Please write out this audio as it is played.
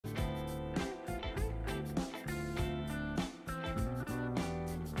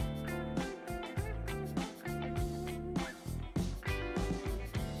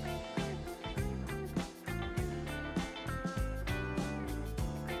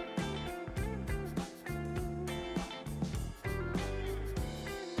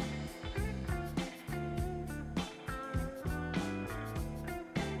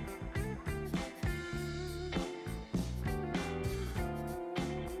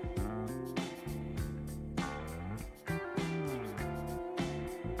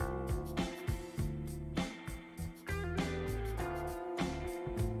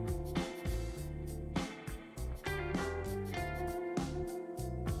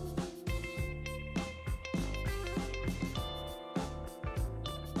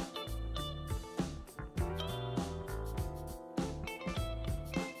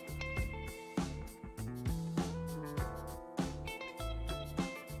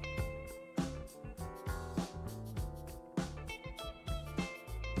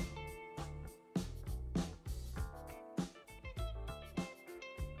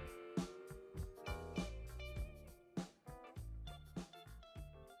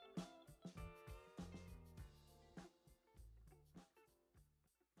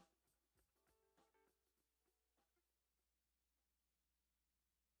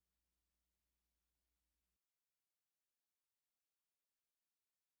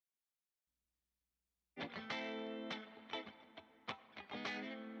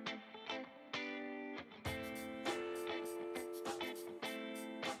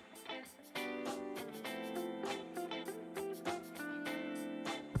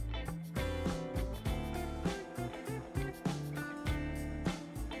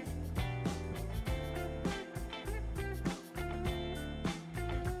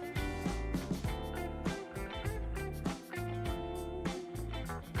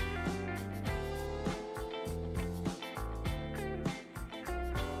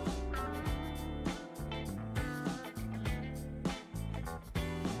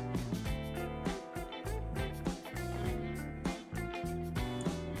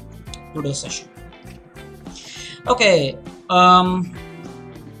today's session. Okay,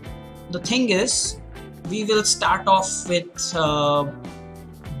 the thing is, we will start off with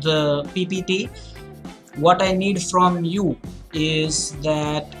the PPT. What I need from you is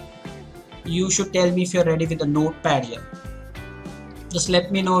that you should tell me if you're ready with the notepad here. Just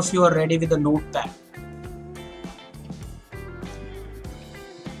let me know if you are ready with the notepad.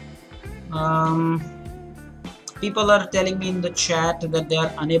 People are telling me in the chat that they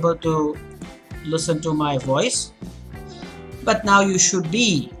are unable to listen to my voice, but now you should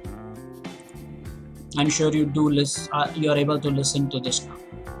be. I'm sure you do listen. You are able to listen to this now.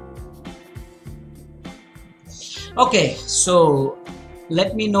 Okay, so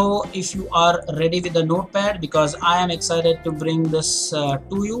let me know if you are ready with the notepad, because I am excited to bring this to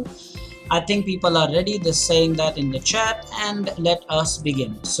you. I think people are ready. They're saying that in the chat, and let us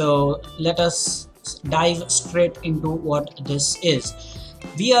begin. So let us dive straight into what this is.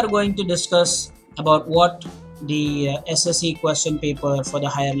 We are going to discuss about what the SSC question paper for the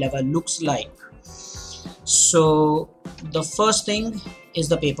higher level looks like. So the first thing is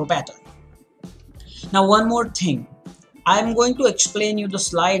the paper pattern. Now one more thing, I'm going to explain you the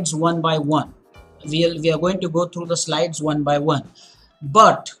slides one by one. We are going to go through the slides one by one,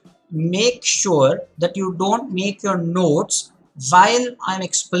 but make sure that you don't make your notes while I'm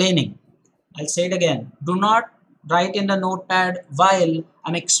explaining. I'll say it again. Do not write in the notepad while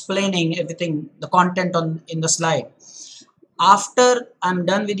I'm explaining everything, the content in the slide. After I'm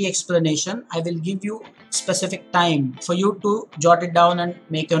done with the explanation, I will give you specific time for you to jot it down and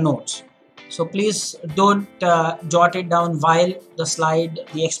make your notes. So please don't jot it down while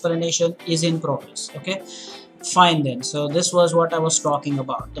the explanation is in progress. Okay, fine then. So this was what I was talking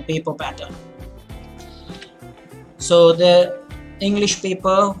about, the paper pattern. So the English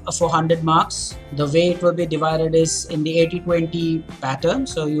paper for 100 marks, the way it will be divided is in the 80-20 pattern.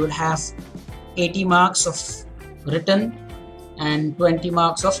 So you will have 80 marks of written and 20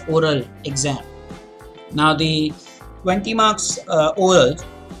 marks of oral exam. Now the 20 marks oral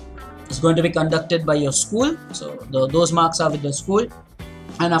is going to be conducted by your school. So those marks are with the school,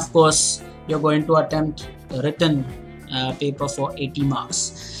 and of course you're going to attempt the written paper for 80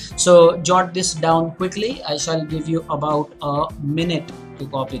 marks. So jot this down quickly. I shall give you about a minute to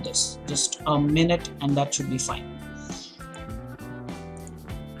copy this, just a minute, and that should be fine.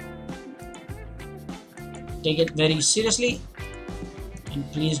 Take it very seriously and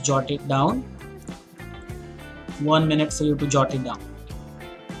please jot it down. 1 minute for you to jot it down.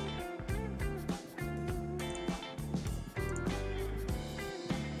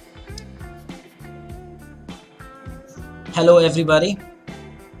 Hello everybody.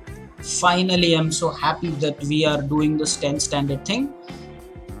 Finally, I'm so happy that we are doing this 10th standard thing,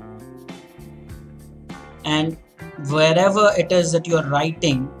 and wherever it is that you are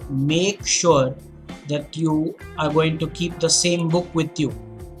writing, make sure that you are going to keep the same book with you.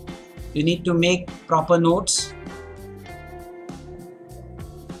 You need to make proper notes.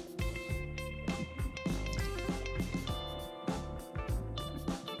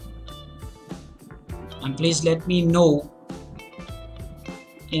 And please let me know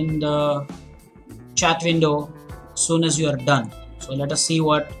in the chat window as soon as you are done. So let us see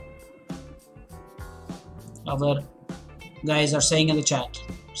what our guys are saying in the chat.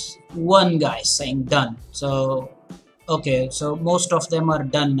 One guy saying done. So okay, so most of them are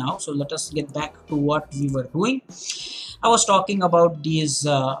done now. So let us get back to what we were doing. I was talking about these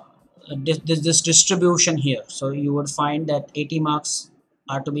this distribution here. So you would find that 80 marks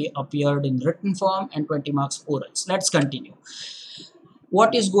are to be appeared in written form and 20 marks orals. Let's continue.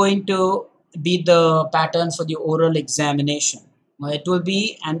 What is going to be the pattern for the oral examination? Well, it will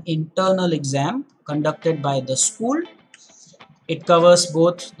be an internal exam conducted by the school. It covers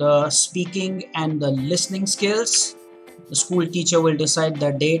both the speaking and the listening skills. The school teacher will decide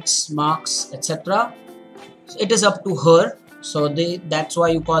the dates, marks, etc. So it is up to her. So that's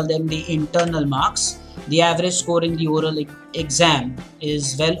why you call them the internal marks. the average score in the oral exam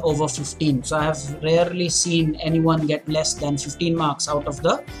is well over 15. So I have rarely seen anyone get less than 15 marks out of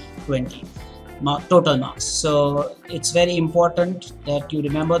the 20 total marks. So it's very important that you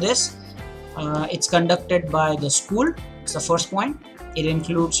remember this. It's conducted by the school. It's the first point. It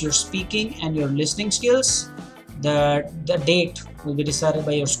includes your speaking and your listening skills. The date will be decided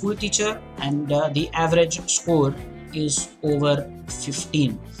by your school teacher, and the average score is over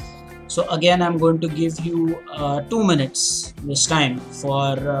 15. So again, I'm going to give you 2 minutes this time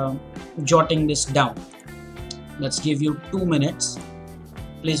for jotting this down. Let's give you 2 minutes.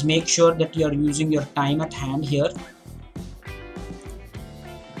 Please make sure that you are using your time at hand here.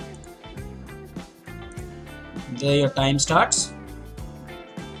 There your time starts.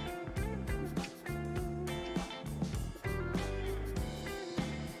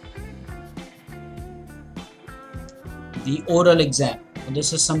 The oral exam.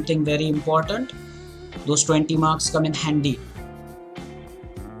 This is something very important. Those 20 marks come in handy.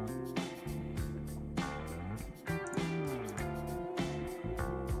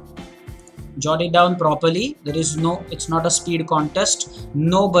 Jot it down properly. It's not a speed contest.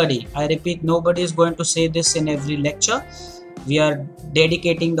 Nobody, I repeat, nobody is going to say this in every lecture. We are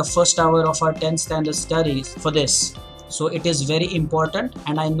dedicating the first hour of our 10th standard studies for this. So it is very important,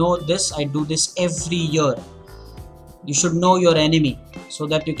 and I know this, I do this every year. You should know your enemy so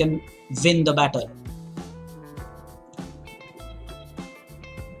that you can win the battle.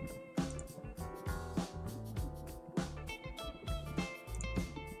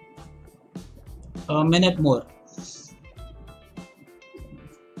 A minute more.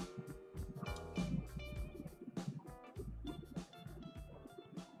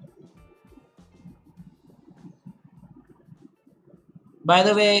 By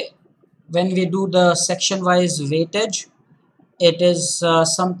the way, when we do the section wise weightage, it is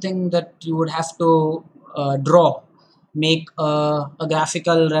something that you would have to make a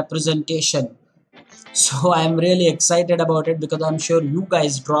graphical representation. So I'm really excited about it because I'm sure you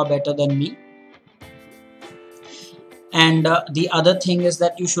guys draw better than me. And the other thing is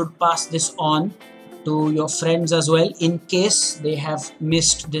that you should pass this on to your friends as well in case they have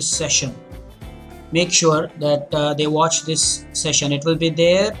missed this session. Make sure that they watch this session. It will be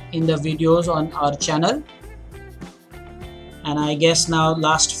there in the videos on our channel. And I guess now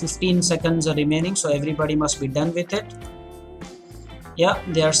last 15 seconds are remaining, so everybody must be done with it. Yeah,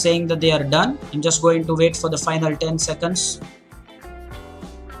 they are saying that they are done. I'm just going to wait for the final 10 seconds.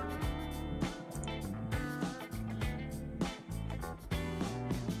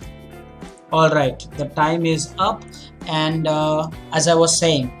 Alright, the time is up, and as I was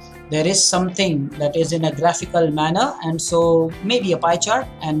saying, there is something that is in a graphical manner, and so maybe a pie chart,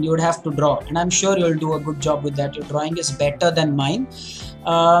 and you would have to draw, and I'm sure you'll do a good job with that. Your drawing is better than mine.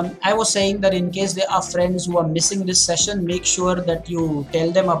 I was saying that in case there are friends who are missing this session, make sure that you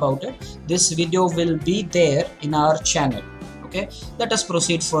tell them about it. This video will be there in our channel. Okay, let us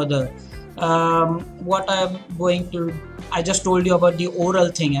proceed further. What I'm going to, I just told you about the oral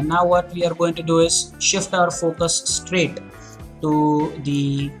thing, and now what we are going to do is shift our focus straight to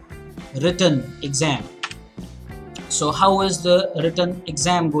the written exam. So how is the written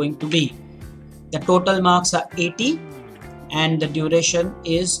exam going to be? The total marks are 80 and the duration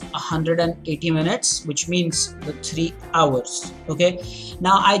is 180 minutes, which means the 3 hours. Okay,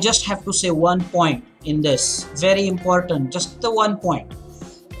 now I just have to say one point in this, very important, just the one point.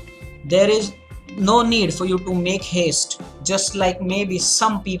 There is no need for you to make haste, just like maybe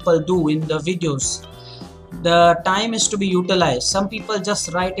some people do in the videos. The time is to be utilized. Some people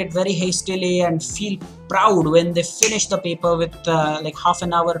just write it very hastily and feel proud when they finish the paper with like half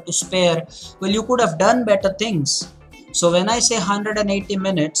an hour to spare. Well, you could have done better things. So when I say 180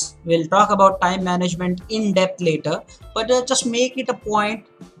 minutes, we'll talk about time management in depth later, but just make it a point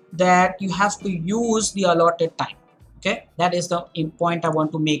that you have to use the allotted time. Okay, that is the point I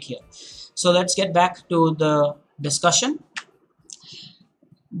want to make here. So let's get back to the discussion.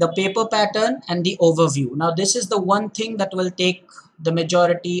 The paper pattern and the overview. Now this is the one thing that will take the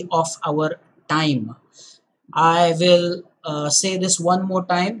majority of our time. I will say this one more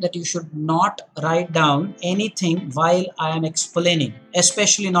time, that you should not write down anything while I am explaining,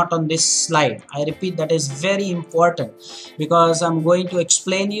 especially not on this slide. I repeat, that is very important because I'm going to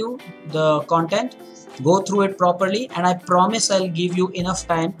explain you the content. Go through it properly, and I promise I'll give you enough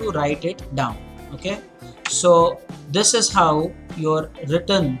time to write it down. Okay, so this is how your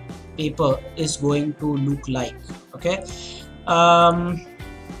written paper is going to look like. Okay,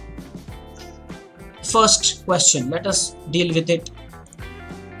 first question, let us deal with it.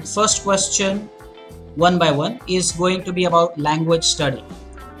 First question, one by one, is going to be about language study.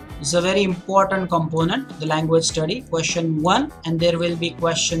 It's a very important component, the language study. Question 1, and there will be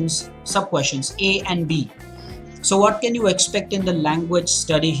questions, sub-questions A and B. So what can you expect in the language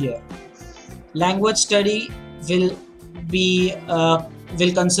study here? Language study will be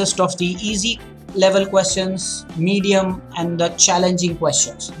will consist of the easy level questions, medium, and the challenging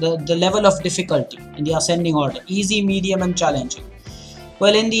questions. The level of difficulty in the ascending order: easy, medium, and challenging.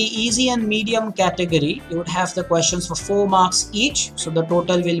 Well, in the easy and medium category, you would have the questions for 4 marks each, so the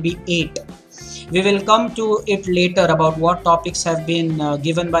total will be 8. We will come to it later about what topics have been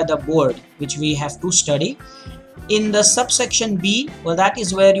given by the board, which we have to study. In the subsection B, well, that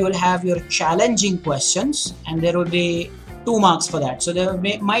is where you will have your challenging questions, and there will be 2 marks for that. So there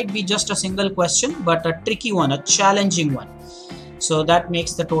might be just a single question, but a tricky one, a challenging one. So that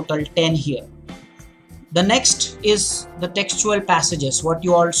makes the total 10 here. The next is the textual passages, what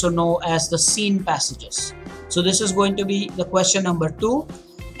you also know as the scene passages. So this is going to be the question number 2,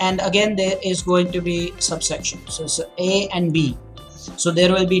 and again there is going to be subsection. So it's A and B. So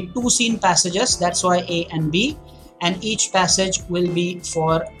there will be 2 scene passages, that's why A and B, and each passage will be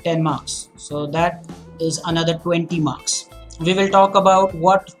for 10 marks. So that is another 20 marks. We will talk about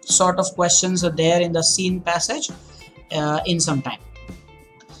what sort of questions are there in the scene passage in some time.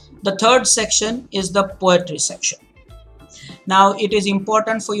 The third section is the poetry section. Now it is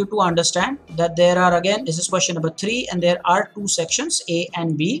important for you to understand that there are, again, this is question number 3, and there are 2 sections, A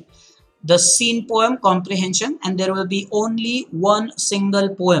and B. The scene poem comprehension, and there will be only 1 single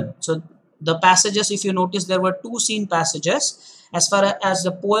poem. So the passages, if you notice, there were 2 scene passages. As far as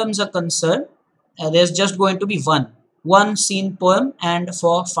the poems are concerned, there's just going to be one scene poem, and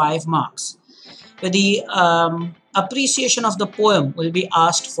for 5 marks. The appreciation of the poem will be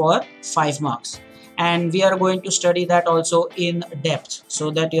asked for 5 marks, and we are going to study that also in depth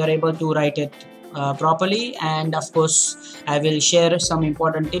so that you are able to write it properly, and of course I will share some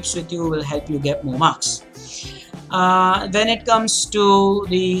important tips with you, will help you get more marks. When it comes to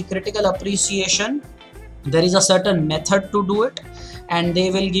the critical appreciation, there is a certain method to do it, and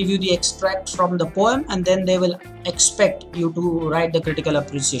they will give you the extract from the poem, and then they will expect you to write the critical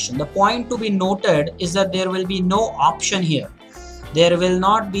appreciation. The point to be noted is that there will be no option here. There will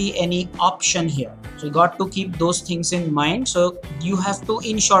not be any option here. So you got to keep those things in mind. So you have to,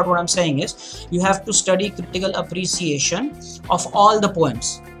 in short, what I'm saying is you have to study critical appreciation of all the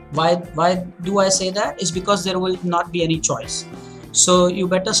poems. Why do I say that? Is because there will not be any choice. So you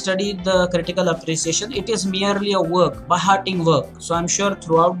better study the critical appreciation. It is merely a work, by-hearting work. So I'm sure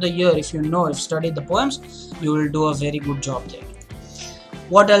throughout the year, if you studied the poems, you will do a very good job there.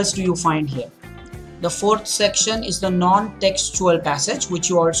 What else do you find here? The 4th section is the non-textual passage, which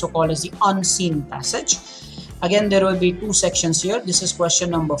you also call as the unseen passage. Again, there will be 2 sections here. This is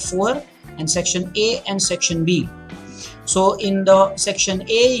question number 4, and section A and section B. So in the section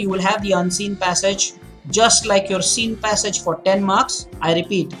A, you will have the unseen passage, just like your scene passage for 10 marks. I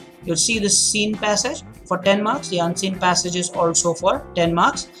repeat, you'll see this scene passage for 10 marks, the unseen passage is also for 10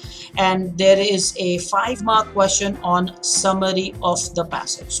 marks, and there is a 5-mark question on summary of the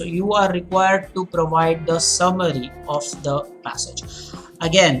passage. So you are required to provide the summary of the passage.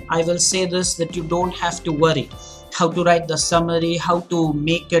 Again, I will say this, that you don't have to worry how to write the summary, how to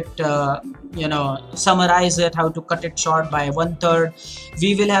make it summarize it, how to cut it short by 1/3.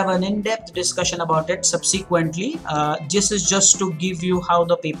 We will have an in-depth discussion about it subsequently. This is just to give you how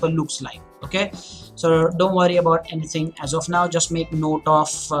the paper looks like. Okay, so don't worry about anything as of now. Just make note of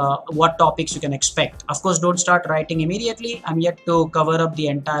what topics you can expect. Of course, don't start writing immediately. I'm yet to cover up the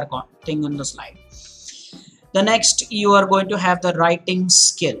entire thing on the slide. The next, you are going to have the writing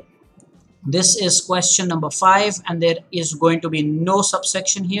skill. This is question number 5, and there is going to be no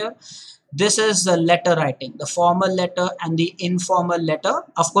subsection here. This is the letter writing, the formal letter and the informal letter.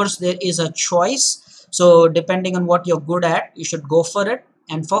 Of course, there is a choice. So depending on what you're good at, you should go for it,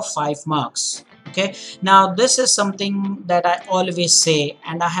 and for 5 marks. Okay, now this is something that I always say,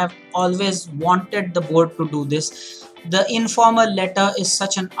 and I have always wanted the board to do this. The informal letter is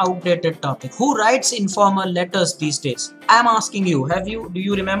such an outdated topic. Who writes informal letters these days? I'm asking you, do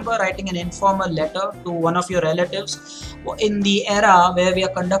you remember writing an informal letter to one of your relatives? In the era where we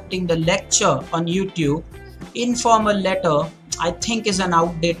are conducting the lecture on YouTube, informal letter, I think, is an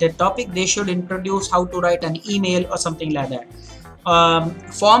outdated topic. They should introduce how to write an email or something like that.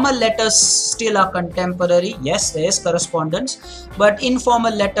 Formal letters still are contemporary. Yes, there is correspondence, but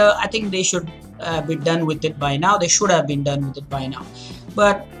informal letter, I think they should be done with it by now. They should have been done with it by now,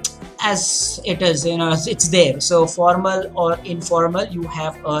 but as it is, it's there. So formal or informal, you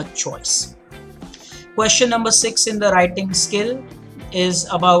have a choice. Question number 6 in the writing skill. is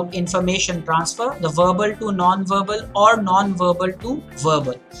about information transfer, the verbal to non-verbal or non-verbal to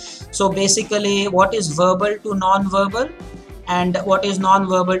verbal. So basically, what is verbal to non-verbal and what is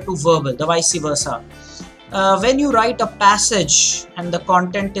non-verbal to verbal, the vice versa. When you write a passage and the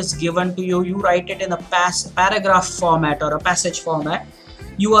content is given to you, you write it in a paragraph format or a passage format.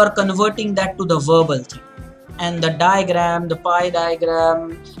 You are converting that to the verbal thing. And the diagram, the pie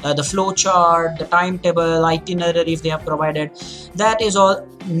diagram, the flow chart, the timetable, itinerary if they have provided, that is all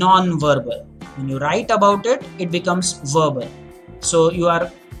non-verbal. When you write about it, it becomes verbal. So you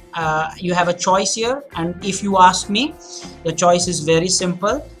have a choice here, and if you ask me, the choice is very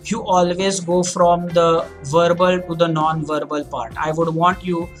simple. You always go from the verbal to the non-verbal part. I would want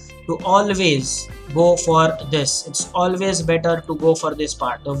you to always go for this. It's always better to go for this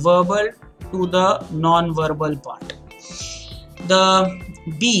part, the verbal to the non-verbal part. The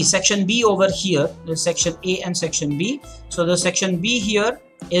B, section B over here, there's section A and section B. So the section B here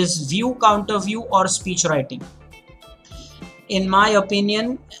is view, counter view, or speech writing. In my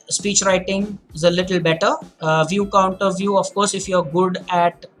opinion, speech writing is a little better. View, counter view, of course, if you're good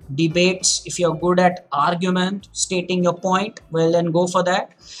at debates, if you're good at argument, stating your point, well, then go for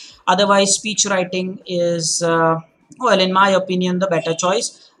that. Otherwise, speech writing is, well, in my opinion, the better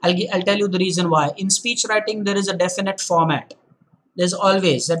choice. I'll tell you the reason why. In speech writing, there is a definite format. There's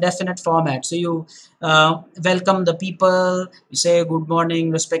always a definite format. So you welcome the people, you say good morning,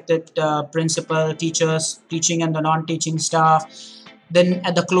 respected principal, teachers, teaching and the non-teaching staff. Then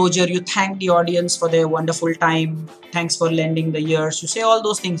at the closure, you thank the audience for their wonderful time. Thanks for lending the ears. You say all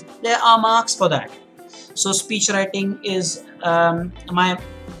those things. There are marks for that. So speech writing is, my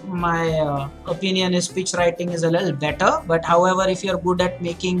opinion is speech writing is a little better. But however, if you're good at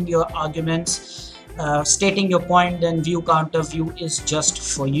making your arguments, stating your point, then view, counter view is just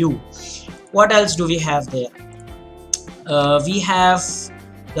for you. What else do we have there? We have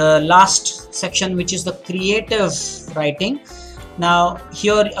the last section, which is the creative writing. Now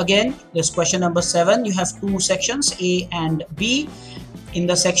here again, this question number 7, you have two sections, A and B. In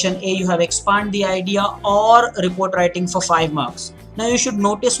the section A, you have expand the idea or report writing for 5 marks. Now you should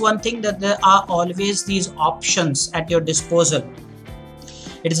notice one thing, that there are always these options at your disposal.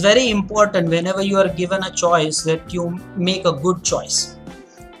 It is very important whenever you are given a choice that you make a good choice.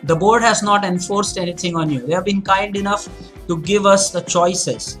 The board has not enforced anything on you. They have been kind enough to give us the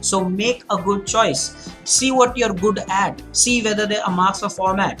choices. So make a good choice. See what you're good at. See whether there are marks or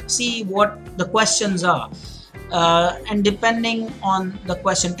format. See what the questions are. And depending on the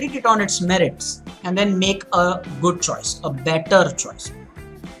question, treat it on its merits and then make a good choice, a better choice.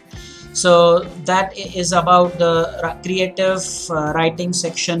 So that is about the creative writing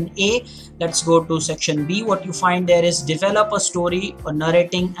section A. Let's go to section B. What you find there is develop a story or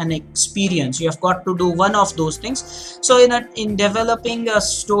narrating an experience. You have got to do one of those things. So in developing a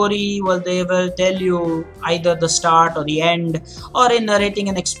story, well, they will tell you either the start or the end, or in narrating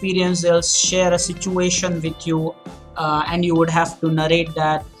an experience, they'll share a situation with you and you would have to narrate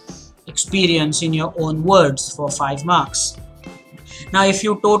that experience in your own words for 5 marks. Now if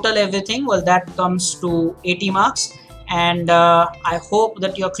you total everything, well, that comes to 80 marks. And I hope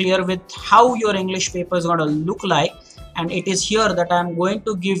that you're clear with how your English paper is going to look like. And it is here that I'm going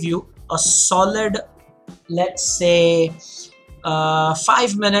to give you a solid, let's say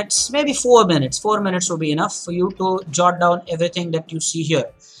 5 minutes, maybe 4 minutes. 4 minutes will be enough for you to jot down everything that you see here.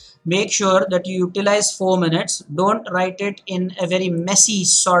 Make sure that you utilize 4 minutes. Don't write it in a very messy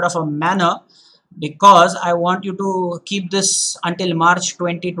sort of a manner, because I want you to keep this until March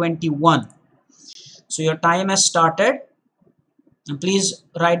 2021. So your time has started, and please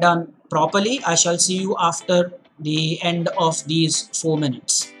write down properly. I shall see you after the end of these 4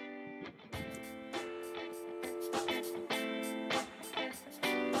 minutes.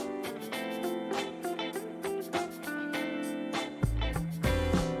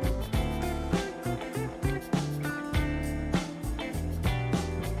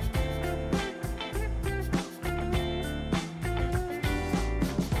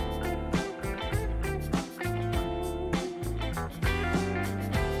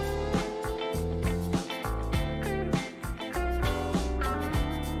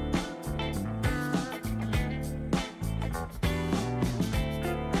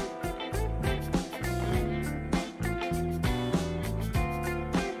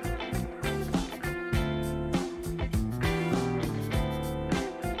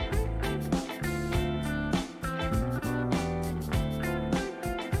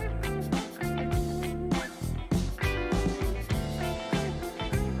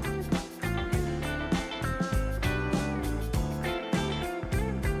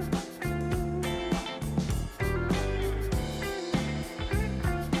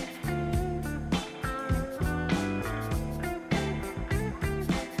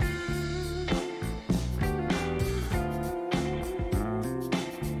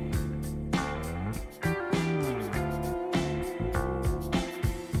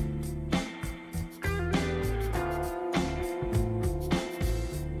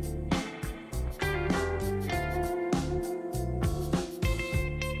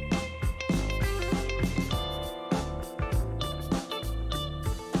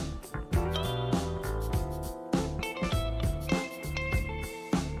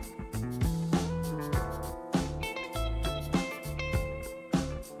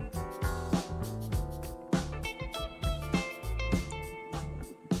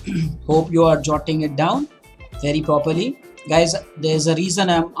 Hope you are jotting it down very properly. Guys, there's a reason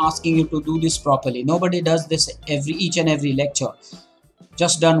I'm asking you to do this properly. Nobody does this each and every lecture.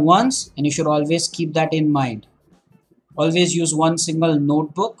 Just done once, and you should always keep that in mind. Always use one single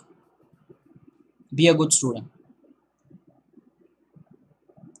notebook. Be a good student.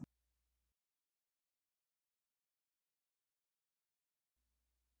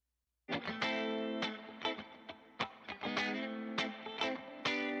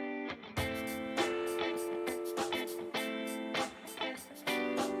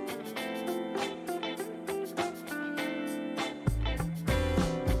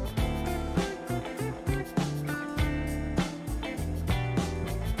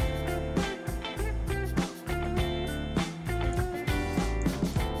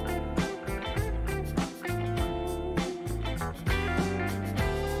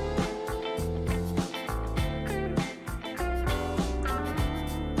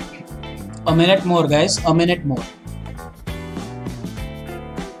 A minute more, guys. A minute more.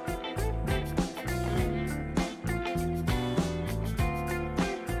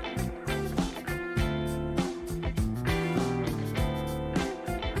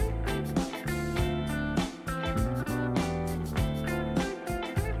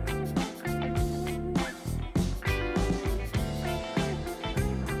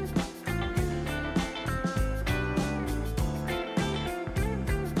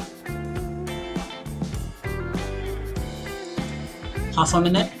 Half a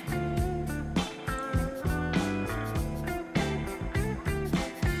minute.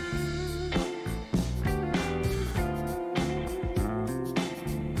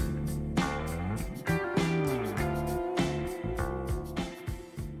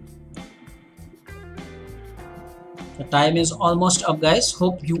 The time is almost up, guys.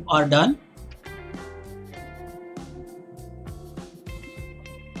 Hope you are done.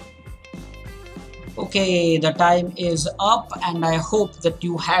 Okay, the time is up, and I hope that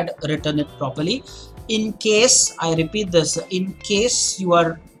you had written it properly. In case, I repeat this, in case you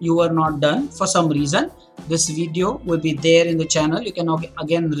are not done for some reason, this video will be there in the channel. You can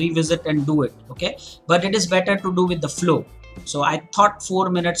again revisit and do it. Okay, but it is better to do with the flow. So I thought 4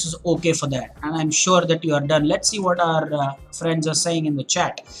 minutes is okay for that, and I'm sure that you are done. Let's see what our friends are saying in the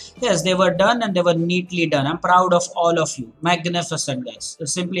chat. Yes, they were done, and they were neatly done. I'm proud of all of you. Magnificent, guys.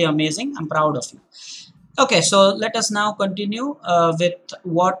 It's simply amazing. I'm proud of you. Okay, so let us now continue with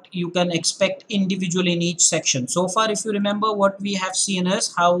what you can expect individually in each section. So far, if you remember, what we have seen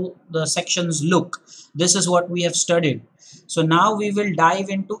is how the sections look. This is what we have studied. So now we will dive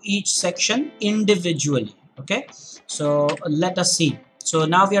into each section individually. Okay, so let us see. So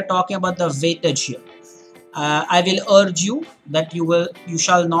now we are talking about the weightage here. I will urge you that you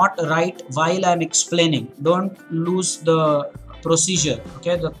shall not write while I'm explaining. Don't lose the procedure.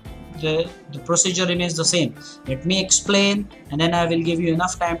 Okay, the procedure remains the same. Let me explain, and then I will give you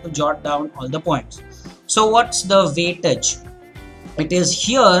enough time to jot down all the points. So what's the weightage? It is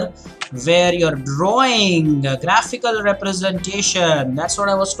here where you're drawing a graphical representation. That's what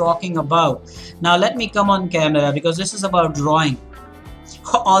I was talking about. Now let me come on camera, because this is about drawing.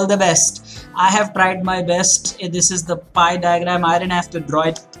 All the best. I have tried my best. This is the pie diagram. I didn't have to draw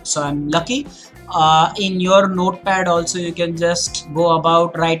it, so I'm lucky. In your notepad also, you can just go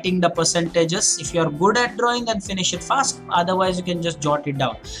about writing the percentages. If you're good at drawing, then finish it fast. Otherwise, you can just jot it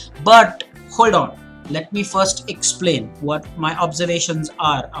down. But hold on. Let me first explain what my observations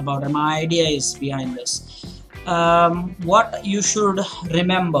are about, and my idea is behind this. What you should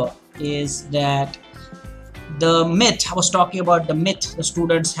remember is that the myth, I was talking about the myth the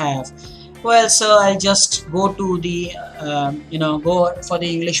students have. Well, sir, I'll just go to the, go for the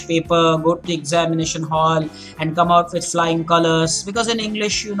English paper, go to the examination hall and come out with flying colors. Because in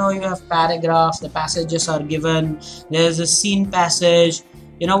English, you have paragraphs, the passages are given, there's a scene passage.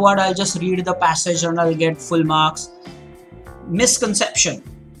 You know what, I'll just read the passage and I'll get full marks. Misconception.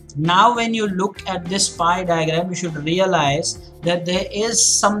 Now, when you look at this pie diagram, you should realize that there is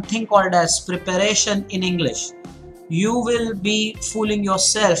something called as preparation in English. You will be fooling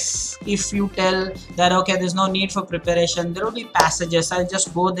yourself if you tell that, okay, there's no need for preparation. There will be passages. I'll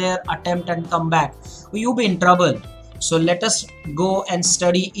just go there, attempt and come back. You'll be in trouble. So let us go and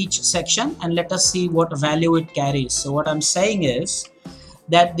study each section and let us see what value it carries. So what I'm saying is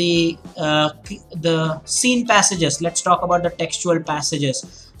that the scene passages, let's talk about the textual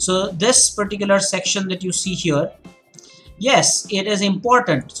passages. So this particular section that you see here, yes, it is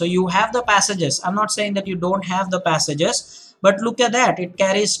important. So you have the passages. I'm not saying that you don't have the passages, but look at that. It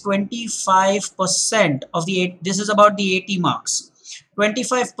carries 25% of the, this is about the 80 marks.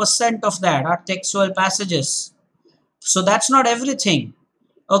 25% of that are textual passages. So that's not everything.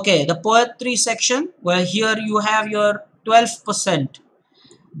 Okay, the poetry section, well, here you have your 12%.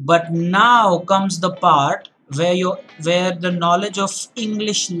 But now comes the part where the knowledge of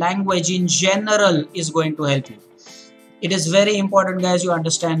English language in general is going to help you. It is very important, guys, you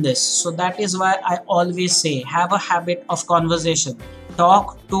understand this. So that is why I always say, have a habit of conversation.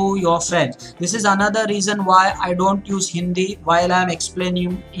 Talk to your friends. This is another reason why I don't use Hindi while I am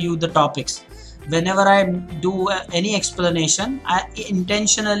explaining you the topics. Whenever I do any explanation, I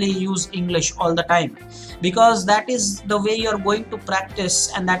intentionally use English all the time, because that is the way you're going to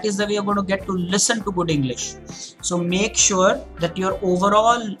practice, and that is the way you're going to get to listen to good English. So make sure that your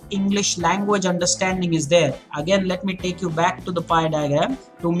overall English language understanding is there. Again, let me take you back to the pie diagram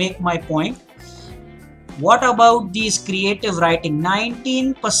to make my point. What about these creative writing?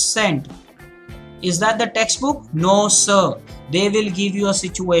 19%. Is that the textbook? No, sir. They will give you a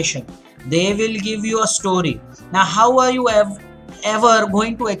situation. They will give you a story. Now, how are you ever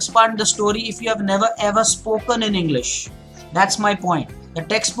going to expand the story if you have never ever spoken in English? That's my point. The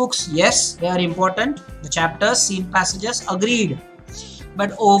textbooks, yes, they are important. The chapters, scene passages, agreed.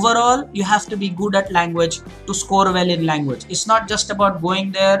 But overall, you have to be good at language to score well in language. It's not just about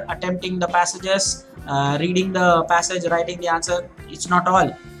going there, attempting the passages, reading the passage, writing the answer. It's not all.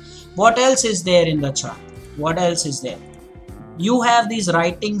 What else is there in the chart? What else is there? You have this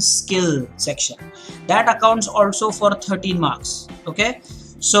writing skill section that accounts also for 13 marks. Okay,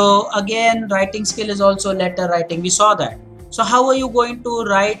 so again, writing skill is also letter writing. We saw that. So how are you going to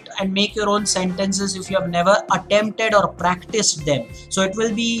write and make your own sentences if you have never attempted or practiced them? So it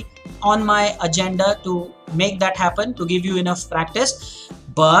will be on my agenda to make that happen, to give you enough practice.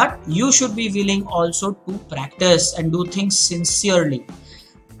 But you should be willing also to practice and do things sincerely.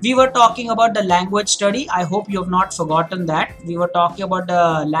 We were talking about the language study. I hope you have not forgotten that. We were talking about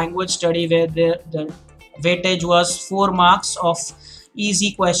the language study where the weightage was 4 marks of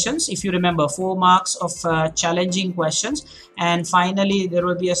easy questions. If you remember, 4 marks of challenging questions. And finally, there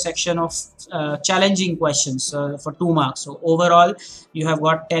will be a section of challenging questions for 2 marks. So overall, you have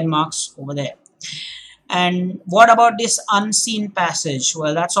got 10 marks over there. And what about this unseen passage?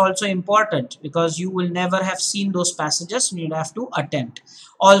 Well, that's also important because you will never have seen those passages. You'd have to attempt.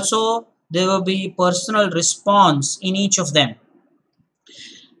 Also, there will be personal response in each of them.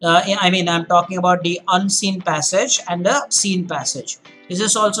 I'm talking about the unseen passage and the seen passage. This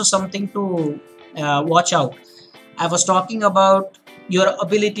is also something to watch out. I was talking about your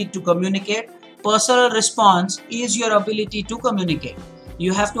ability to communicate. Personal response is your ability to communicate.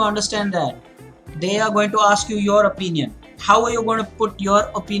 You have to understand that. They are going to ask you your opinion. How are you going to put your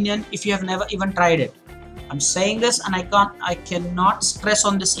opinion if you have never even tried it? I'm saying this and I cannot stress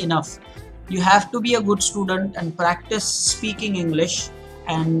on this enough. You have to be a good student and practice speaking English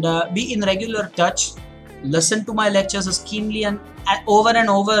and be in regular touch. Listen to my lectures as keenly and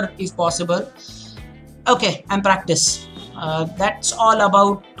over if possible. Okay, and practice. That's all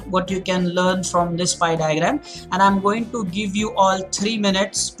about what you can learn from this pie diagram, and I'm going to give you all 3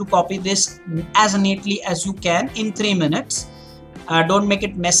 minutes to copy this as neatly as you can in 3 minutes. Don't make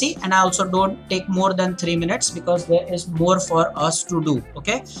it messy, and I also don't take more than 3 minutes because there is more for us to do.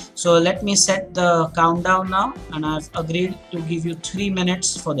 Okay, so let me set the countdown now, and I've agreed to give you 3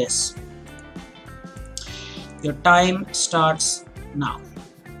 minutes for this. Your time starts now.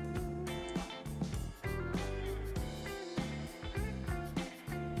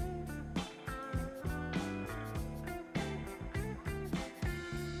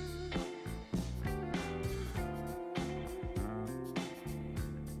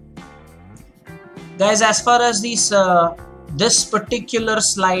 Guys, as far as this particular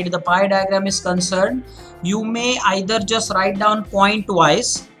slide, the pie diagram is concerned, you may either just write down point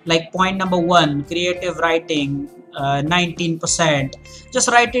wise, like point number 1, creative writing, 19%. Just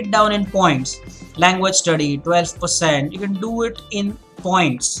write it down in points. Language study, 12%. You can do it in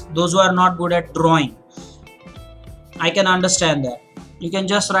points. Those who are not good at drawing, I can understand that. You can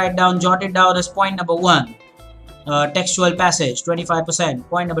just jot it down as point number 1. Textual passage, 25%.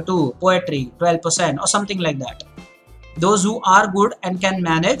 Point number 2, poetry, 12%, or something like that. Those who are good and can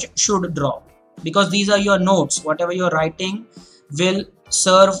manage should draw, because these are your notes. Whatever you're writing will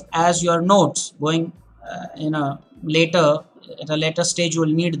serve as your notes going at a later stage. You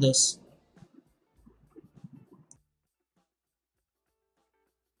will need this.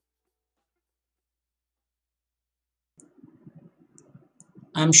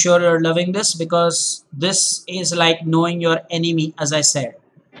 I'm sure you're loving this because this is like knowing your enemy, as I said.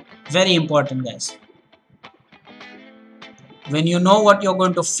 Very important, guys. When you know what you're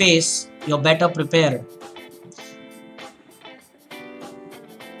going to face, you're better prepared.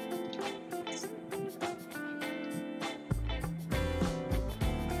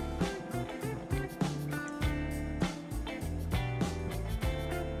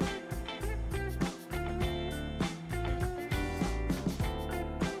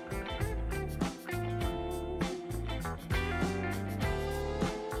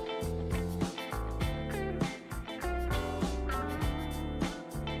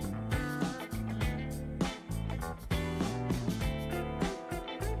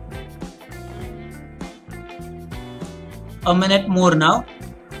 a minute more now.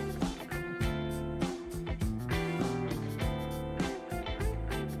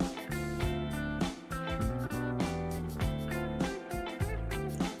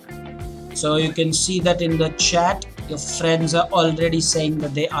 So you can see that in the chat, your friends are already saying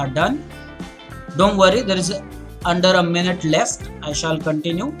that they are done. Don't worry, there is under a minute left. I shall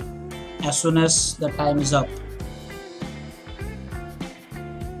continue as soon as the time is up.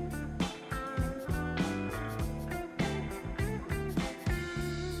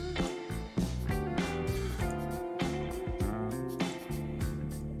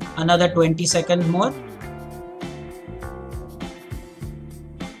 Another 20 seconds more.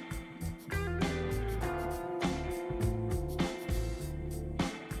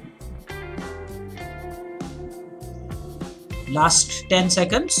 Last 10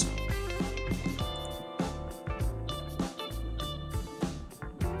 seconds.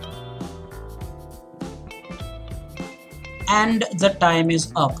 And the time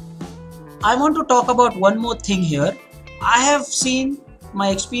is up. I want to talk about one more thing here. I have seen, my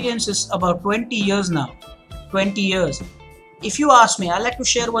experience is about 20 years now. 20 years. If you ask me, I'd like to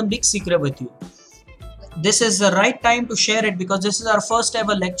share one big secret with you. This is the right time to share it because this is our first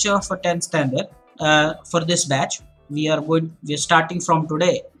ever lecture for 10th standard for this batch. We are starting from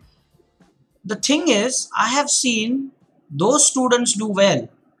today. The thing is, I have seen those students do well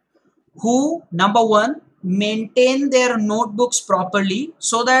who, number one, maintain their notebooks properly,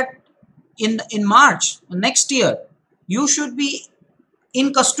 so that in March next year you should be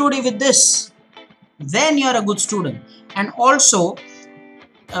in custody with this. Then you are a good student. And also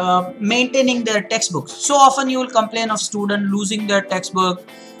maintaining their textbooks. So often you will complain of student losing their textbook.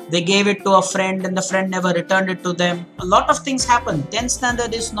 They gave it to a friend and the friend never returned it to them. A lot of things happen. 10th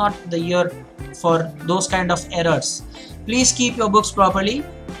standard is not the year for those kind of errors. Please keep your books properly.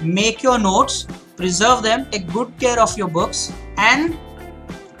 Make your notes. Preserve them. Take good care of your books. And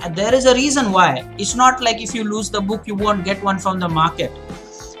there is a reason why. It's not like if you lose the book, you won't get one from the market.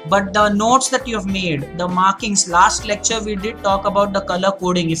 But the notes that you have made, the markings, last lecture we did talk about the color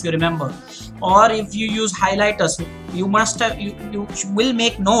coding, if you remember. Or if you use highlighters, you will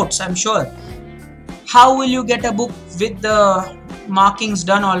make notes, I'm sure. How will you get a book with the markings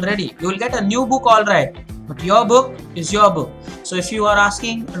done already? You will get a new book, all right, but your book is your book. So if you are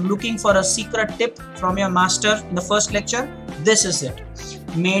looking for a secret tip from your master in the first lecture, this is it.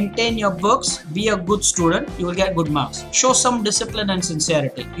 Maintain your books, be a good student, you will get good marks. Show some discipline and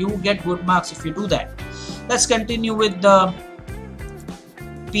sincerity. You will get good marks if you do that. Let's continue with the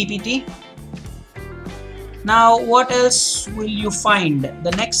PPT. Now, what else will you find?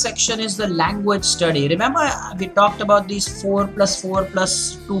 The next section is the language study. Remember, we talked about these 4 plus 4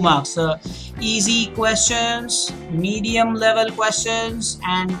 plus 2 marks. Easy questions, medium level questions,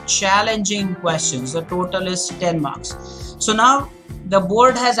 and challenging questions. The total is 10 marks. So now, the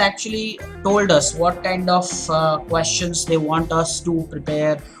board has actually told us what kind of questions they want us to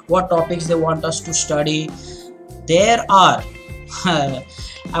prepare, what topics they want us to study. There are,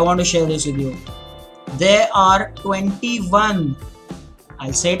 I want to share this with you. There are 21,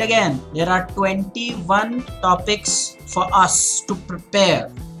 I'll say it again, there are 21 topics for us to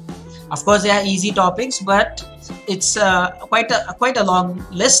prepare. Of course, they are easy topics, but it's quite a long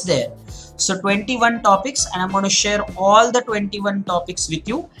list there. So 21 topics, and I'm going to share all the 21 topics with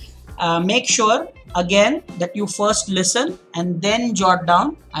you. Make sure again that you first listen and then jot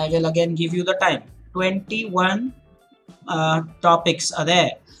down. I will again give you the time. 21 topics are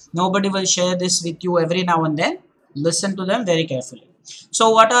there. Nobody will share this with you every now and then. Listen to them very carefully. So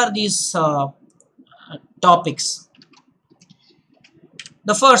what are these topics?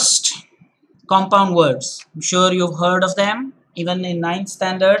 The first, compound words. I'm sure you've heard of them. Even in 9th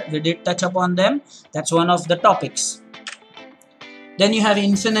standard, we did touch upon them. That's one of the topics. Then you have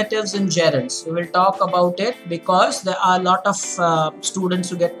infinitives and gerunds. We will talk about it because there are a lot of students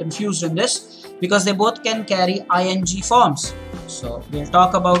who get confused in this because they both can carry ing forms. So we'll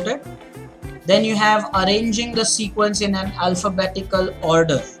talk about it. Then you have arranging the sequence in an alphabetical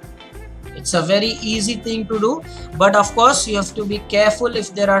order. It's a very easy thing to do, but of course you have to be careful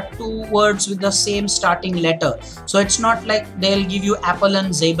if there are two words with the same starting letter. So it's not like they'll give you apple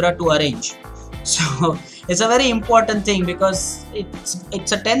and zebra to arrange. So it's a very important thing because it's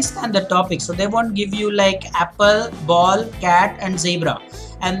a 10th standard topic. So they won't give you like apple, ball, cat and zebra,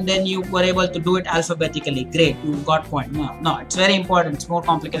 and then you were able to do it alphabetically. Great, you got point. No, it's very important. It's more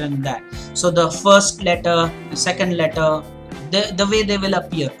complicated than that. So the first letter, the second letter, the way they will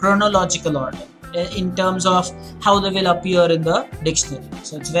appear, chronological order in terms of how they will appear in the dictionary.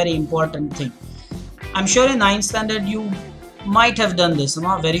 So it's very important thing. I'm sure in 9th standard you might have done this. I'm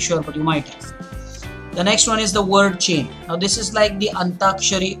not very sure, but you might have. The next one is the word chain. Now this is like the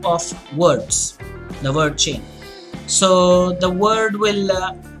antakshari of words, the word chain. So the word will,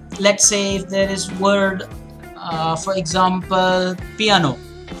 let's say if there is word, for example, piano.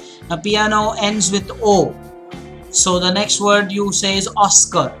 Now piano ends with O. So the next word you say is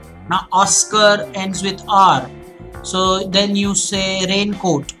Oscar. Now Oscar ends with R. So then you say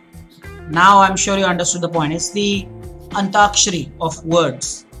raincoat. Now I'm sure you understood the point. It's the antakshari of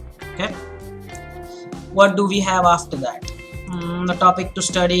words. Okay. What do we have after that? The topic to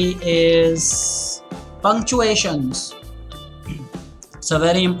study is punctuations. It's a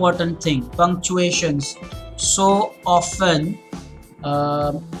very important thing. Punctuations, so often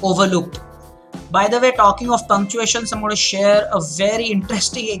overlooked. By the way, talking of punctuations, I'm going to share a very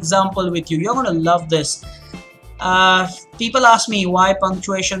interesting example with you. You're going to love this. People ask me why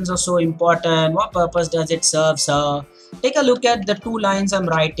punctuations are so important. What purpose does it serve, sir? Take a look at the two lines I'm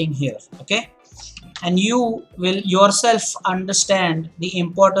writing here. Okay. And you will yourself understand the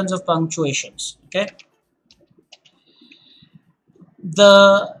importance of punctuations. Okay.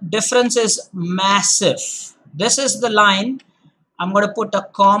 The difference is massive. This is the line. I'm going to put a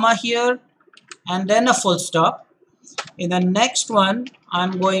comma here and then a full stop. In the next one,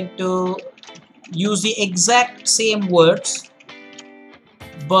 I'm going to use the exact same words,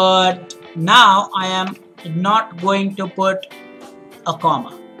 but now I am not going to put a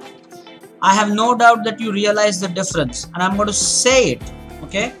comma. I have no doubt that you realize the difference, and I'm going to say it.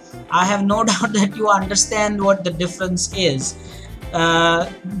 Okay, I have no doubt that you understand what the difference is.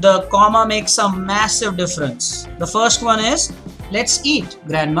 The comma makes a massive difference. The first one is, let's eat,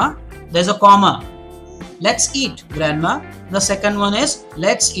 grandma. There's a comma. Let's eat, grandma. The second one is,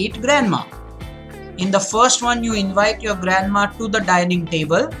 let's eat, grandma. In the first one, you invite your grandma to the dining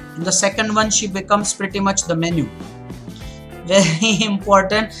table. In the second one, she becomes pretty much the menu. Very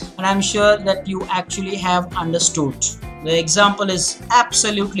important, and I'm sure that you actually have understood. The example is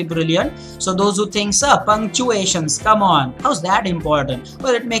absolutely brilliant. So those who think, sir, punctuations, come on, how's that important?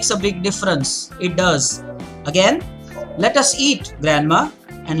 Well, it makes a big difference. It does. Again, let us eat, grandma,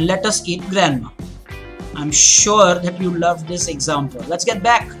 and let us eat, grandma. I'm sure that you love this example. Let's get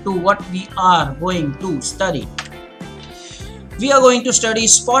back to what we are going to study. We are going to study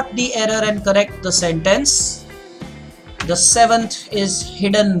spot the error and correct the sentence. The seventh is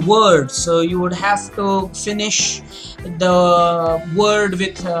hidden word. So you would have to finish the word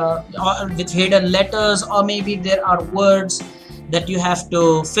with hidden letters, or maybe there are words that you have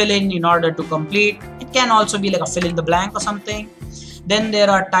to fill in order to complete. It can also be like a fill in the blank or something. Then there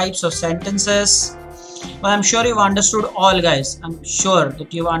are types of sentences. Well, I'm sure you've understood all, guys. I'm sure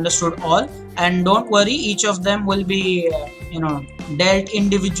that you've understood all, and don't worry, each of them will be dealt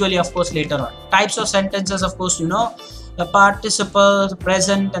individually, of course, later on. Types of sentences, of course, the participle, the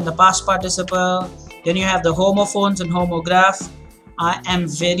present and the past participle. Then you have the homophones and homograph. I am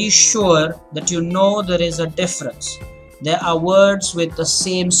very sure that there is a difference. There are words with the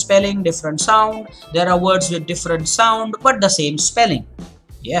same spelling, different sound. There are words with different sound but the same spelling.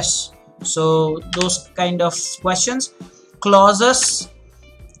 Yes. So those kind of questions. Clauses,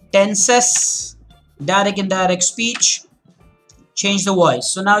 tenses, direct and indirect speech, change the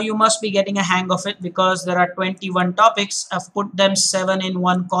voice. So now you must be getting a hang of it, because there are 21 topics. I've put them 7 in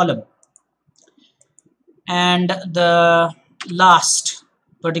one column. And the last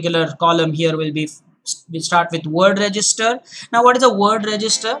particular column here will start with word register. Now what is a word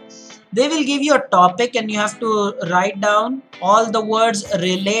register? They will give you a topic and you have to write down all the words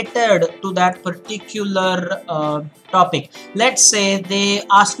related to that particular topic. Let's say they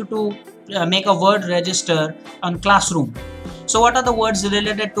ask you to make a word register on classroom. So what are the words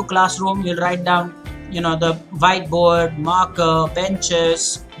related to classroom? You'll write down, the whiteboard, marker,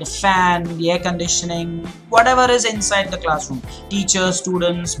 benches, the fan, the air conditioning, whatever is inside the classroom. Teachers,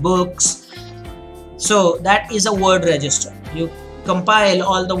 students, books. So that is a word register. You compile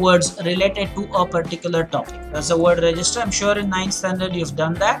all the words related to a particular topic. That's a word register. I'm sure in 9th standard you've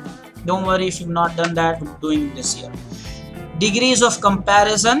done that. Don't worry if you've not done that, we're doing this year. Degrees of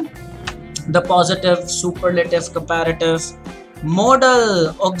comparison, the positive, superlative, comparative.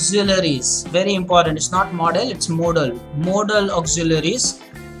 Modal auxiliaries, very important. It's not model, it's modal. Modal auxiliaries.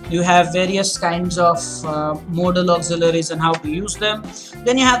 You have various kinds of modal auxiliaries and how to use them.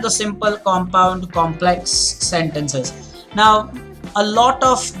 Then you have the simple, compound, complex sentences. Now, a lot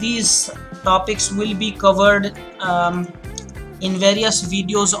of these topics will be covered in various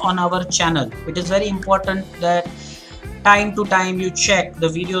videos on our channel. It is very important that time to time you check the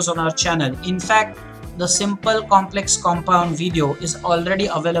videos on our channel. In fact, the simple, complex, compound video is already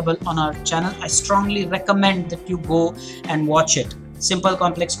available on our channel. I strongly recommend that you go and watch it. simple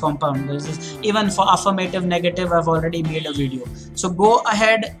complex compound. Even for affirmative negative, I've already made a video, so go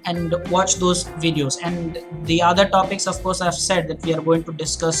ahead and watch those videos. And the other topics, of course, I've said that we are going to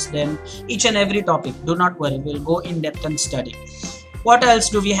discuss them, each and every topic. Do not worry, we'll go in depth and study. What else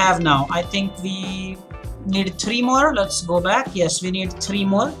do we have now? I think we need 3 more. Let's go back. Yes, we need 3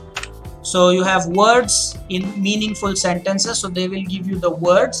 more. So you have words in meaningful sentences, so they will give you the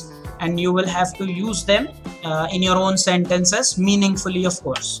words and you will have to use them in your own sentences meaningfully, of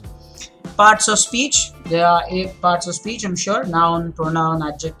course. Parts of speech, there are 8 parts of speech, I'm sure. Noun, pronoun,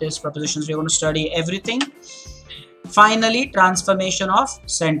 adjectives, prepositions, we're going to study everything. Finally, transformation of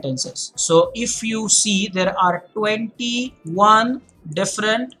sentences. So if you see, there are 21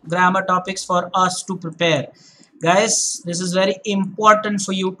 different grammar topics for us to prepare. Guys, this is very important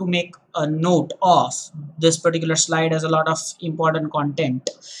for you to make a note of. This particular slide has a lot of important content.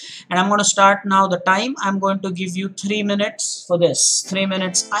 And I'm going to start now the time. I'm going to give you 3 minutes for this. 3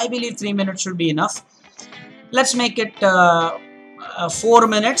 minutes. I believe 3 minutes should be enough. Let's make it 4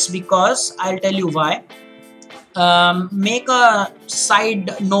 minutes, because I'll tell you why. Make a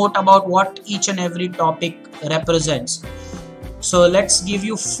side note about what each and every topic represents. So let's give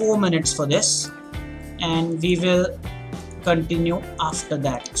you 4 minutes for this, and we will continue after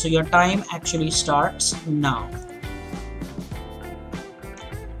that. So your time actually starts now.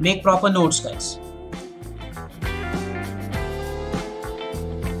 Make proper notes, guys.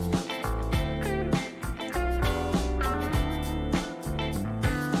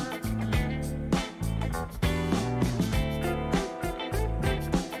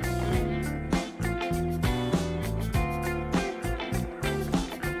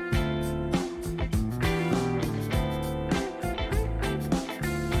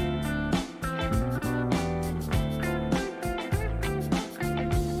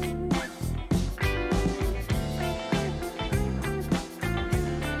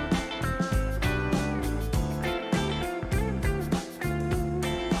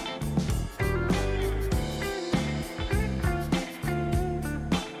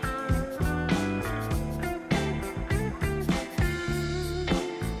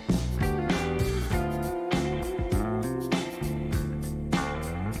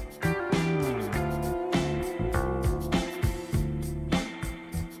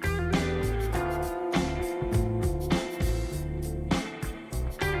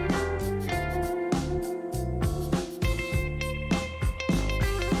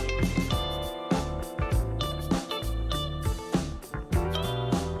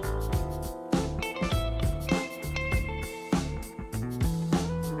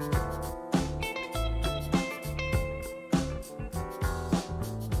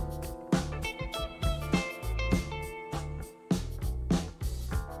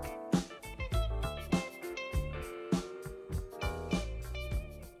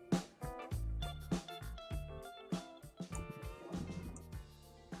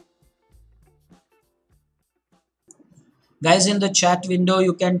 Guys, in the chat window,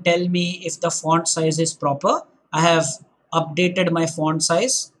 you can tell me if the font size is proper. I have updated my font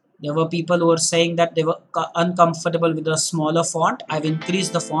size. There were people who were saying that they were uncomfortable with a smaller font. I've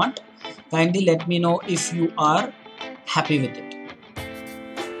increased the font. Kindly let me know if you are happy with it.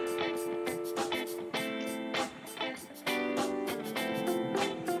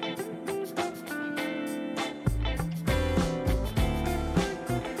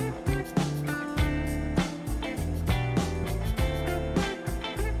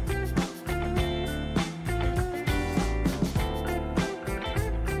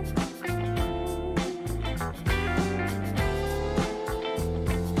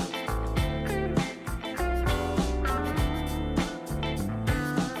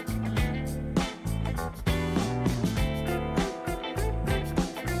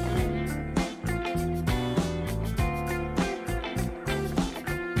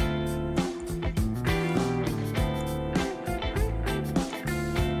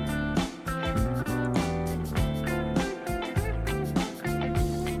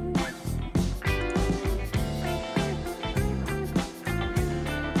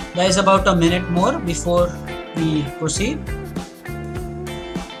 Guys, about a minute more before we proceed.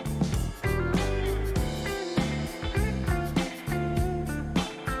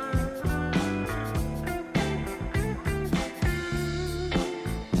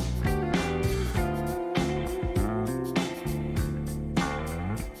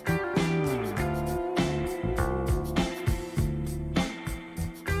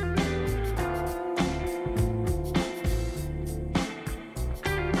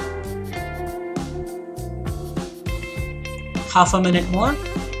 Half a minute more.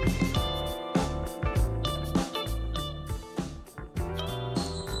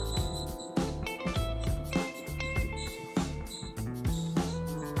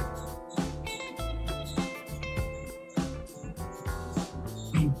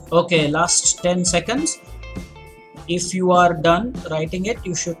 Okay, last 10 seconds. If you are done writing it,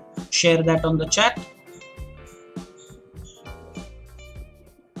 you should share that on the chat.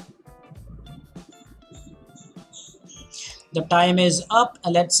 The time is up.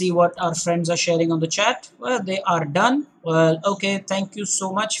 Let's see what our friends are sharing on the chat. Well, they are done. Well, okay, thank you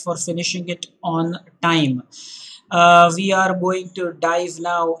so much for finishing it on time. We are going to dive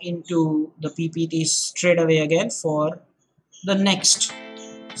now into the PPT straight away again for the next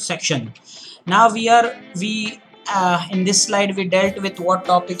section. Now we in this slide we dealt with what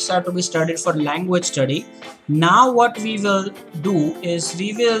topics are to be studied for language study. Now what we will do is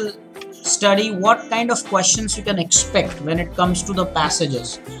we will study what kind of questions you can expect when it comes to the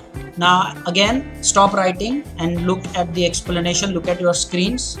passages. Now again, stop writing and look at the explanation, look at your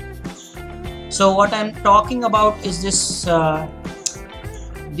screens. So what I'm talking about is this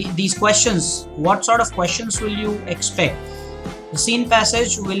these questions. What sort of questions will you expect? The scene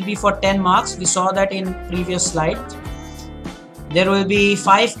passage will be for 10 marks. We saw that in previous slide. There will be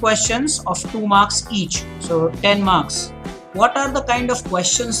 5 questions of 2 marks each. So 10 marks. What are the kind of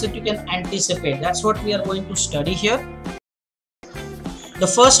questions that you can anticipate? That's what we are going to study here. The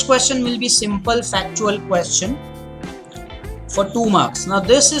first question will be simple factual question for 2 marks. Now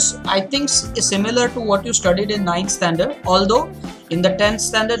this is, I think, is similar to what you studied in 9th standard, although in the 10th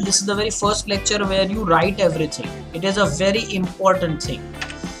standard this is the very first lecture where you write everything. It is a very important thing.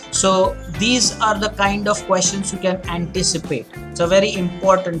 So these are the kind of questions you can anticipate. It's a very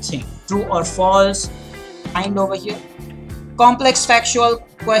important thing. True or false, find over here. Complex factual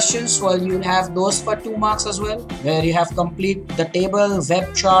questions, well, you'll have those for 2 marks as well, where you have complete the table,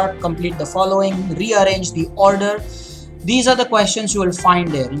 web chart, complete the following, rearrange the order. These are the questions you will find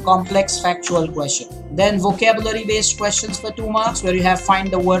there in complex factual question. Then vocabulary based questions for 2 marks, where you have find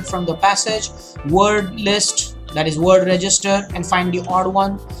the word from the passage, word list, that is word register, and find the odd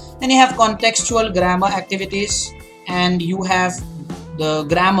one. Then you have contextual grammar activities, and you have the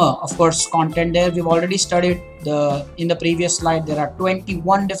grammar, of course, content there. We've already studied in the previous slide. There are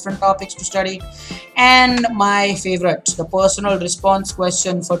 21 different topics to study. And my favorite, the personal response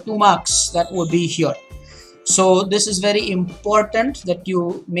question for 2 marks, that would be here. So this is very important that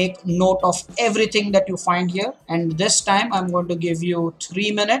you make note of everything that you find here. And this time I'm going to give you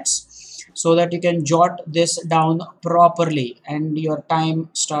 3 minutes so that you can jot this down properly, and your time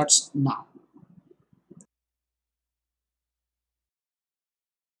starts now.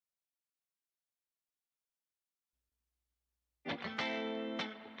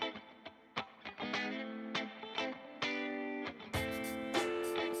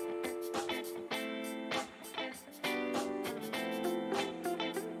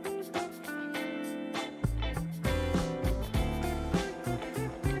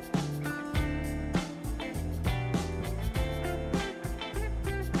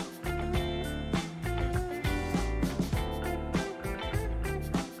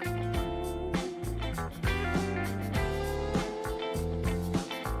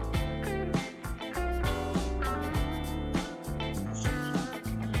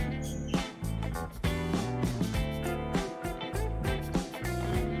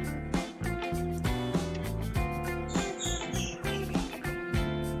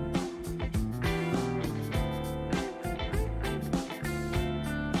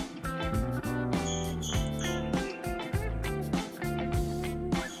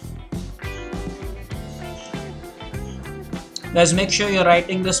 Guys, make sure you're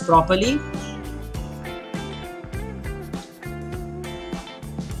writing this properly.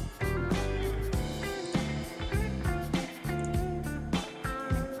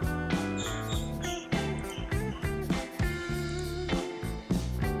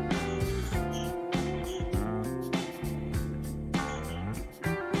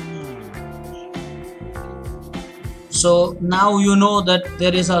 So now you know that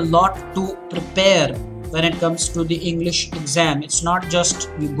there is a lot to prepare when it comes to the English exam. It's not just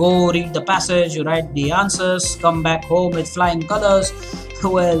you go read the passage, you write the answers, come back home with flying colors.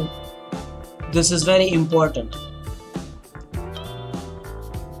 Well, this is very important.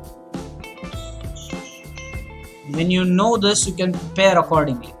 When you know this, you can prepare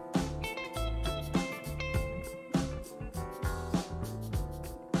accordingly.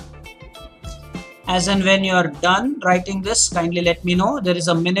 As and when you are done writing this, kindly let me know. There is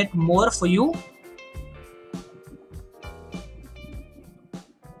a minute more for you.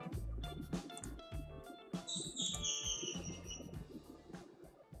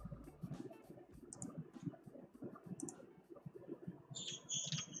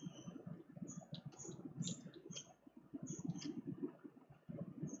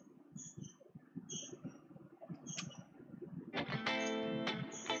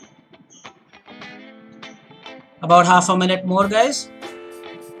 About half a minute more, guys.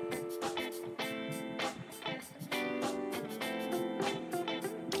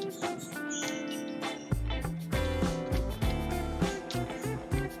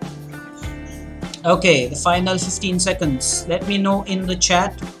 Okay, the final 15 seconds. Let me know in the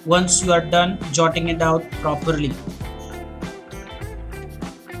chat once you are done jotting it out properly.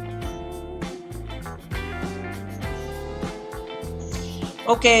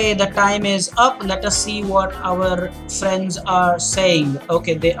 Okay, the time is up. Let us see what our friends are saying.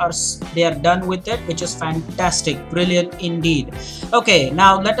 Okay, they are done with it, which is fantastic, brilliant indeed. Okay,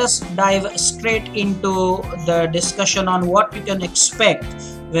 now let us dive straight into the discussion on what you can expect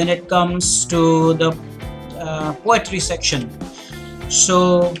when it comes to the poetry section.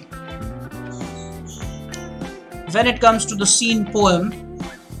 So when it comes to the scene poem,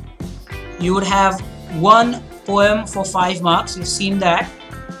 you would have one poem for 5 marks. You've seen that.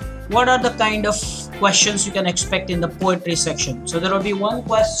 What are the kind of questions you can expect in the poetry section? So there will be one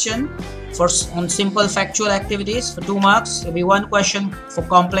question on simple factual activities for 2 marks. There will be one question for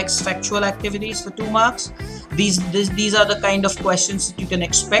complex factual activities for 2 marks. These are the kind of questions that you can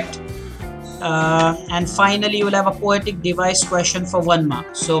expect. And finally, you will have a poetic device question for 1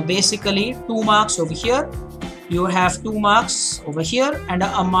 mark. So basically 2 marks over here. You have 2 marks over here and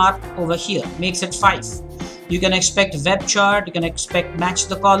a mark over here. Makes it 5. You can expect web chart, you can expect match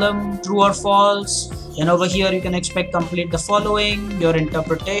the column, true or false. And over here you can expect complete the following, your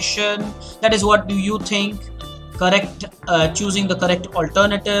interpretation. That is, what do you think? Correct, choosing the correct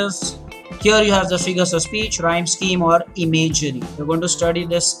alternatives. Here you have the figures of speech, rhyme scheme or imagery. We're going to study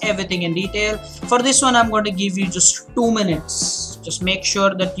this everything in detail. For this one, I'm going to give you just 2 minutes. Just make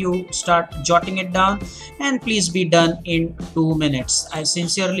sure that you start jotting it down, and please be done in 2 minutes. I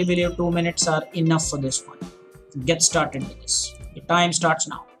sincerely believe 2 minutes are enough for this one. Get started with this. The time starts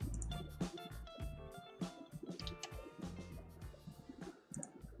now.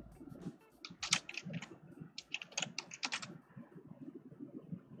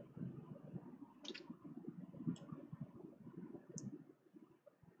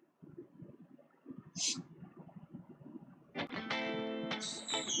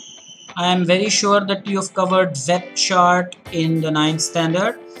 I am very sure that you have covered web chart in the 9th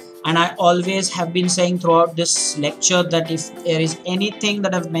standard. And I always have been saying throughout this lecture that if there is anything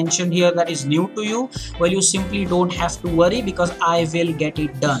that I've mentioned here that is new to you, well, you simply don't have to worry, because I will get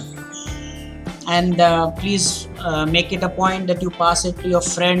it done. And please make it a point that you pass it to your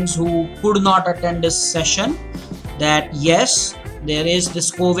friends who could not attend this session, that yes, there is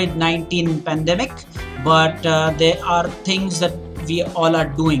this COVID-19 pandemic, but there are things that we all are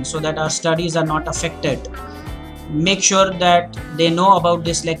doing so that our studies are not affected. Make sure that they know about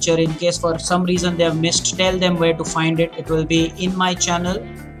this lecture. In case for some reason they have missed, tell them where to find it. It will be in my channel.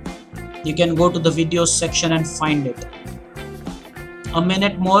 You can go to the videos section and find it. A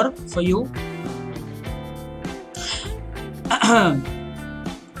minute more for you.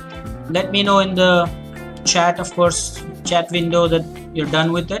 Let me know in the chat, of course, chat window, that you're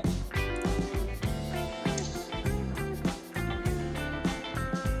done with it.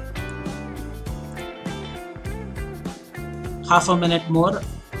 Half a minute more.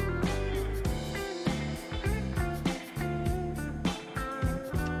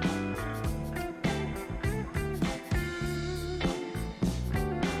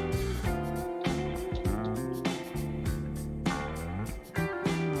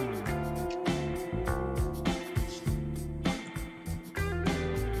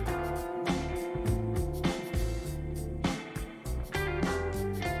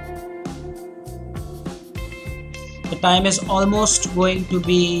 The time is almost going to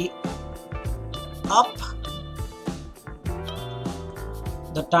be up.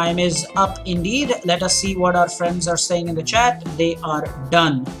 The time is up indeed. Let us see what our friends are saying in the chat. They are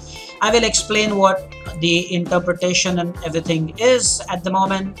done. I will explain what the interpretation and everything is at the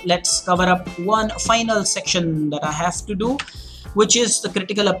moment. Let's cover up one final section that I have to do, which is the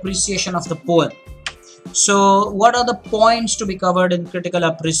critical appreciation of the poem. So what are the points to be covered in critical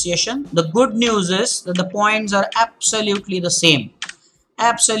appreciation? The good news is that the points are absolutely the same.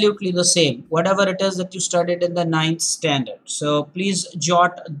 Absolutely the same, whatever it is that you studied in the 9th standard. So please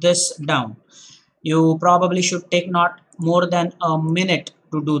jot this down. You probably should take not more than a minute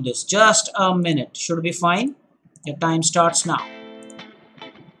to do this. Just a minute should be fine. Your time starts now.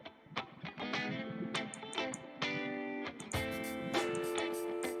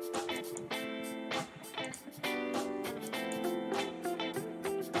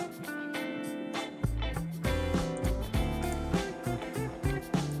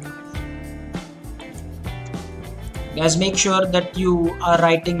 Guys, make sure that you are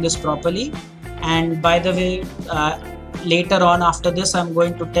writing this properly. And by the way, later on after this I'm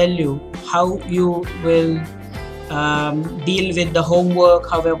going to tell you how you will deal with the homework,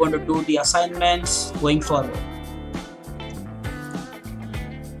 how we're going to do the assignments going forward.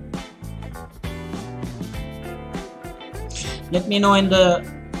 Let me know in the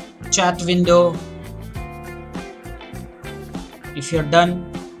chat window if you're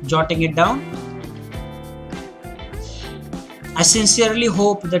done jotting it down. I sincerely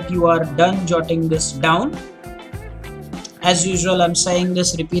hope that you are done jotting this down. As usual, I'm saying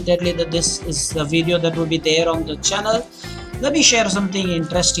this repeatedly that this is the video that will be there on the channel. Let me share something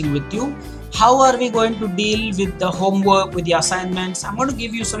interesting with you. How are we going to deal with the homework, with the assignments? I'm going to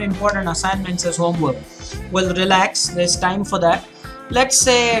give you some important assignments as homework. Well, relax, there's time for that. Let's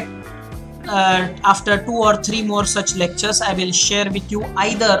say after 2 or 3 more such lectures, I will share with you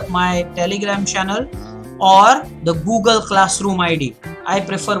either my Telegram channel or the Google Classroom ID. I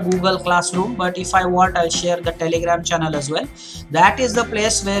prefer Google Classroom, but if I want, I'll share the Telegram channel as well. That is the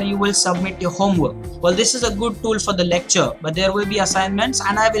place where you will submit your homework. Well, this is a good tool for the lecture, but there will be assignments,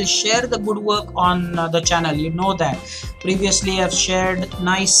 and I will share the good work on the channel. You know that. Previously, I've shared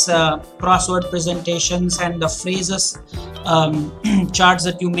nice crossword presentations and the phrases charts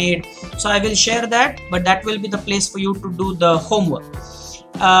that you made. So I will share that, but that will be the place for you to do the homework.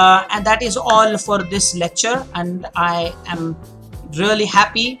 And that is all for this lecture, and I am really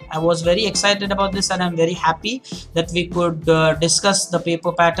happy. I was very excited about this, and I'm very happy that we could discuss the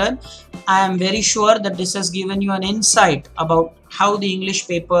paper pattern. I am very sure that this has given you an insight about how the English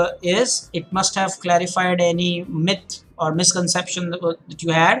paper is. It must have clarified any myth or misconception that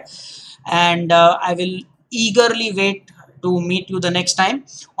you had, and I will eagerly wait to meet you the next time.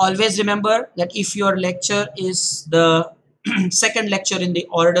 Always remember that if your lecture is the second lecture in the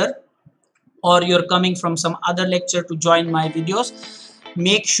order, or you're coming from some other lecture to join my videos,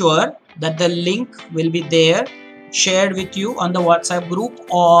 make sure that the link will be there shared with you on the WhatsApp group,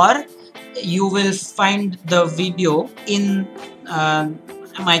 or you will find the video in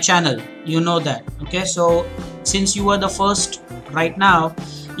my channel. You know that. Okay, so since you are the first right now,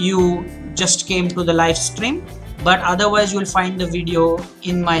 you just came to the live stream, but otherwise you'll find the video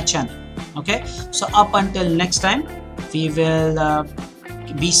in my channel. Okay, so up until next time, we will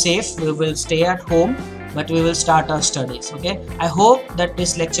be safe, we will stay at home, but we will start our studies. Okay, I hope that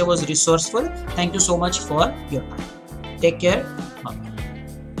this lecture was resourceful. Thank you so much for your time. Take care. Bye.